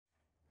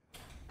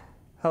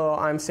Hello,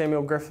 I'm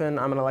Samuel Griffin.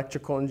 I'm an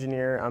electrical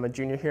engineer. I'm a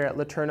junior here at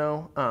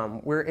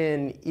LeTourneau. We're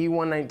in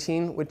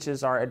E119, which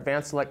is our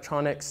advanced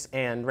electronics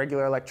and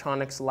regular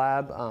electronics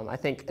lab. I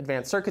think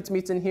advanced circuits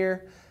meets in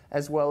here,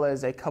 as well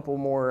as a couple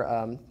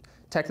more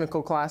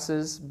technical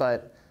classes.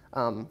 But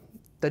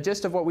the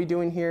gist of what we do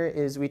in here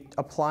is we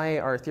apply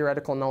our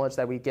theoretical knowledge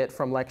that we get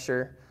from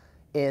lecture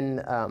in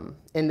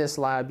this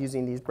lab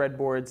using these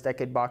breadboards,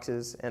 decade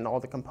boxes, and all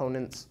the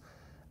components.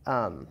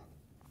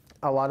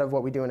 A lot of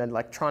what we do in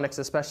electronics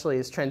especially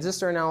is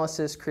transistor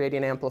analysis,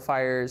 creating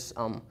amplifiers,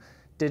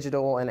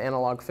 digital and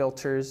analog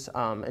filters,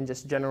 and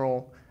just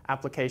general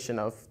application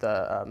of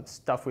the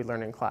stuff we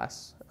learn in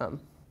class.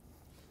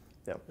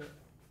 Yeah.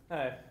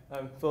 Hi,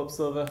 I'm Philip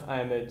Silva.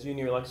 I'm a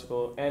junior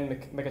electrical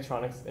and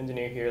mechatronics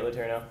engineer here at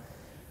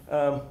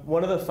LeTourneau.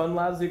 One of the fun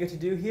labs you get to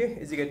do here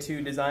is you get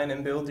to design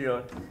and build your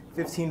own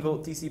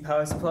 15-volt DC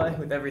power supply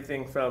with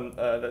everything from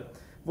the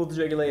voltage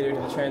regulator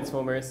to the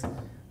transformers.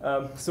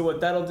 So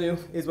what that'll do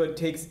is what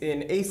takes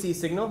an AC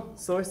signal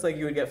source like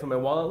you would get from a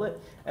wall outlet,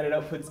 and it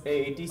outputs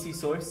a DC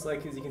source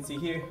like as you can see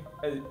here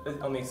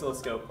on the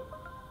oscilloscope.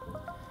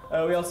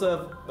 We also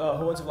have a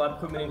whole bunch of lab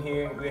equipment in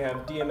here. We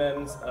have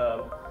DMMs,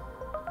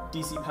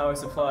 DC power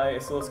supply,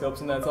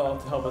 oscilloscopes, and that's all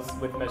to help us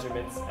with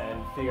measurements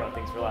and figure out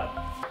things for lab.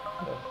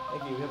 So,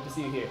 thank you. We hope to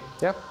see you here.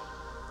 Yeah.